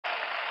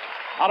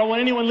I don't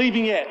want anyone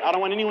leaving yet. I don't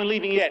want anyone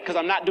leaving yet because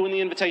I'm not doing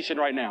the invitation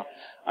right now.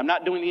 I'm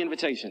not doing the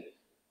invitation.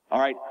 All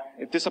right.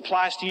 If this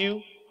applies to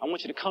you, I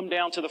want you to come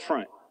down to the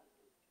front.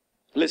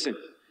 Listen,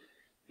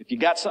 if you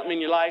got something in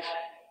your life,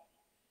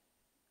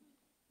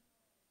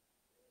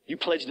 you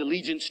pledged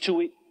allegiance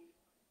to it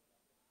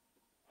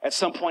at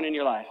some point in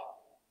your life.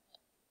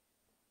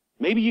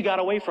 Maybe you got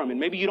away from it.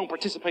 Maybe you don't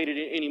participate in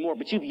it anymore,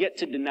 but you've yet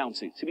to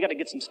denounce it. So we got to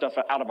get some stuff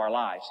out of our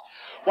lives.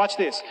 Watch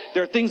this.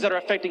 There are things that are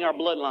affecting our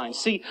bloodline.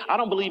 See, I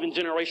don't believe in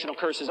generational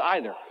curses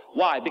either.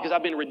 Why? Because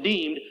I've been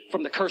redeemed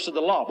from the curse of the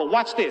law. But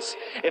watch this.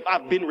 If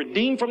I've been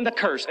redeemed from the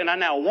curse and I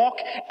now walk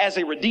as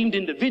a redeemed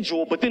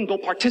individual, but then go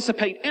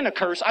participate in a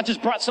curse, I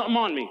just brought something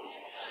on me.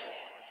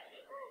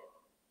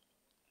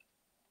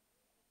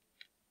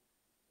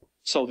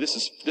 So this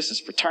is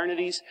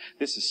fraternities,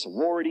 this is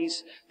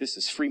sororities, this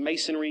is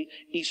Freemasonry,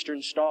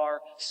 Eastern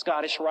Star,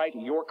 Scottish Rite,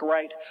 York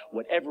Rite,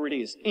 whatever it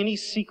is. Any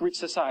secret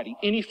society,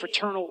 any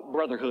fraternal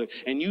brotherhood.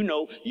 And you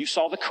know, you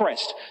saw the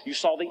crest, you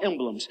saw the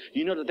emblems,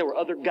 you know that there were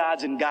other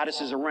gods and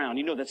goddesses around.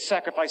 You know that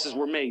sacrifices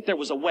were made. There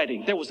was a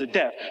wedding, there was a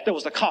death, there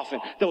was a coffin,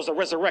 there was a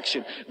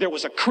resurrection, there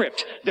was a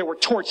crypt, there were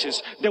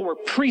torches, there were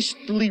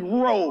priestly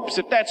robes.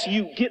 If that's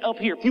you, get up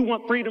here. If you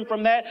want freedom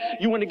from that,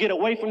 you want to get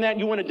away from that,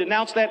 you want to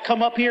denounce that,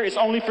 come up here. It's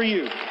only for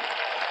you.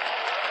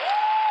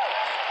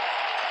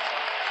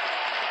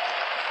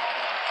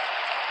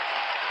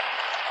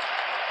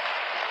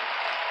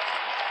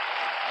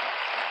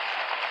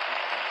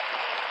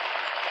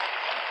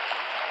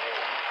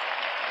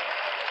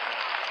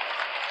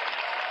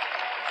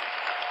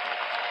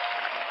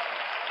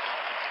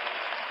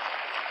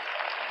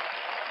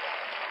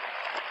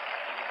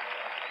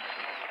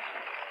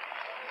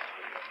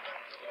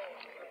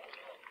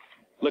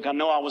 Look, I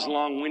know I was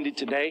long-winded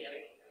today.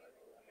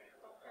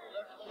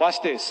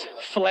 Watch this.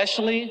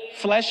 Fleshly,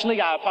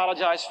 I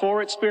apologize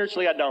for it.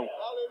 Spiritually, I don't.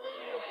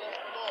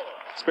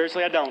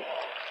 Spiritually, I don't.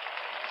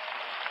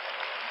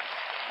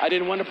 I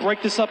didn't want to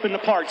break this up into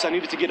parts. I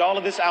needed to get all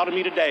of this out of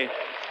me today.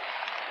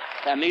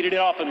 I needed it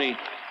off of me.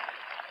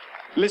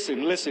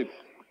 Listen.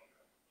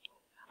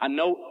 I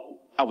know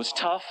I was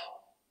tough.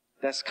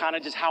 That's kind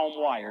of just how I'm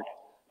wired.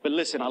 But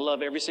listen, I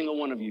love every single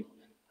one of you.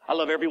 I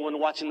love everyone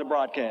watching the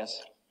broadcast.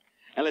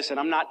 And listen,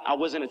 I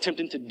wasn't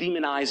attempting to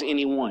demonize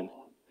anyone.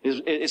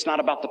 It's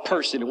not about the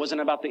person. It wasn't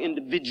about the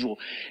individual.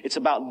 It's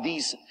about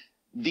these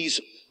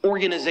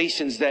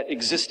organizations that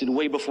existed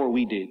way before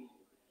we did.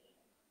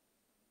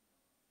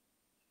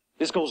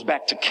 This goes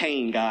back to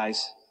Cain,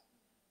 guys.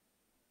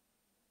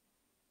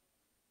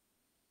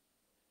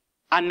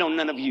 I know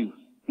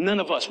none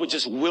of us would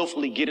just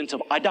willfully get into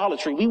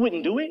idolatry. We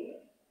wouldn't do it.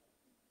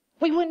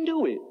 We wouldn't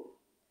do it.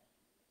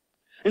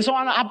 And so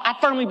I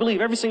firmly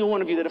believe every single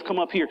one of you that have come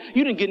up here,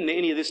 you didn't get into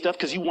any of this stuff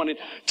because you wanted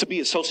to be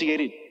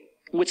associated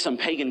with some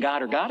pagan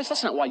god or goddess.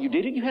 That's not why you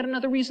did it. You had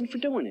another reason for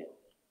doing it.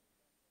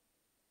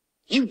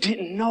 You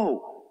didn't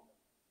know.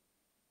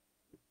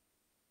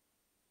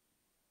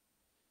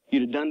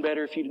 You'd have done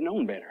better if you'd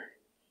known better.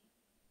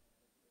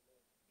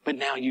 But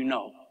now you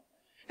know.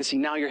 And see,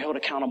 now you're held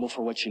accountable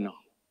for what you know.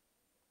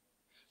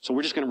 So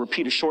we're just going to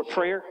repeat a short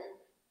prayer.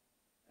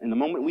 And the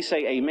moment we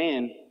say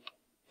amen,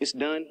 it's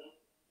done.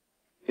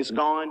 It's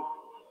gone.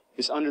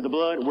 It's under the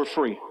blood. We're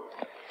free.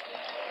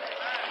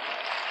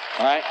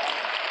 All right?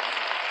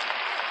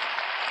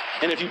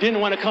 And if you didn't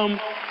want to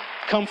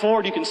come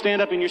forward, you can stand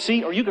up in your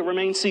seat or you can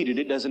remain seated.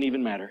 It doesn't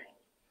even matter.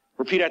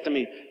 Repeat after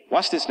me.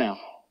 Watch this now.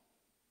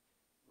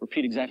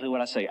 Repeat exactly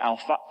what I say.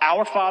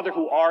 Our Father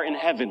who art in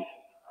heaven,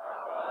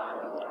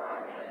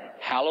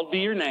 hallowed be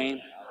your name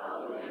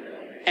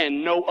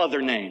and no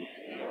other name.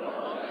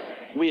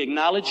 We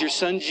acknowledge your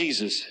Son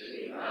Jesus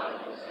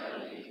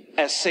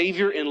as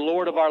Savior and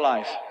Lord of our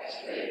life.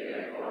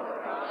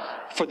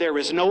 For there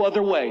is no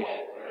other way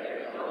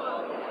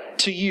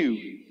to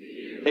you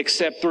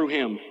except through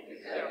him.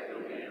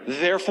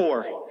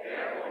 Therefore,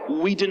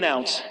 we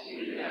denounce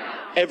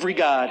every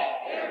god,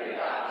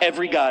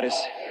 every goddess,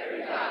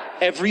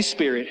 every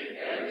spirit,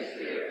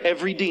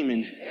 every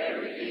demon,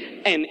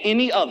 and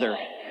any other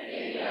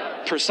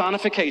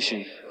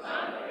personification.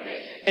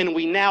 And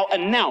we now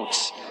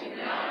announce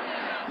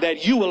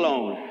that you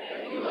alone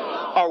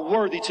are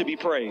worthy to be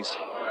praised.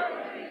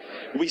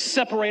 We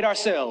separate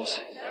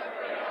ourselves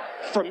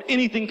from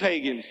anything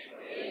pagan,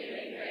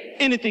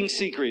 anything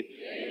secret,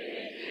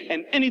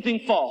 and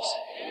anything false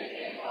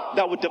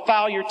that would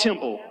defile your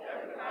temple.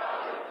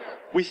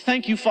 We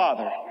thank you,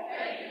 Father.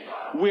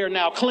 We are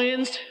now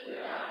cleansed.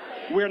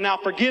 We are now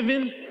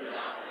forgiven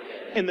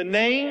in the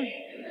name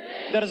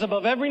that is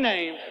above every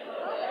name,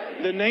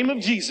 the name of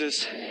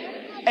Jesus.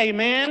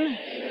 Amen.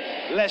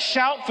 Let's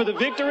shout for the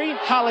victory.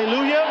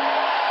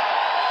 Hallelujah.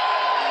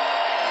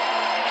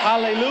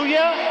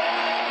 Hallelujah.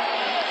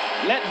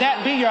 Let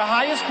that be your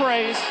highest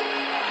praise.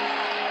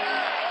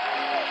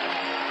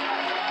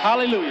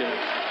 Hallelujah.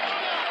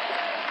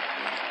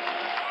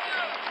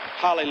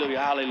 Hallelujah.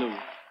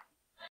 Hallelujah.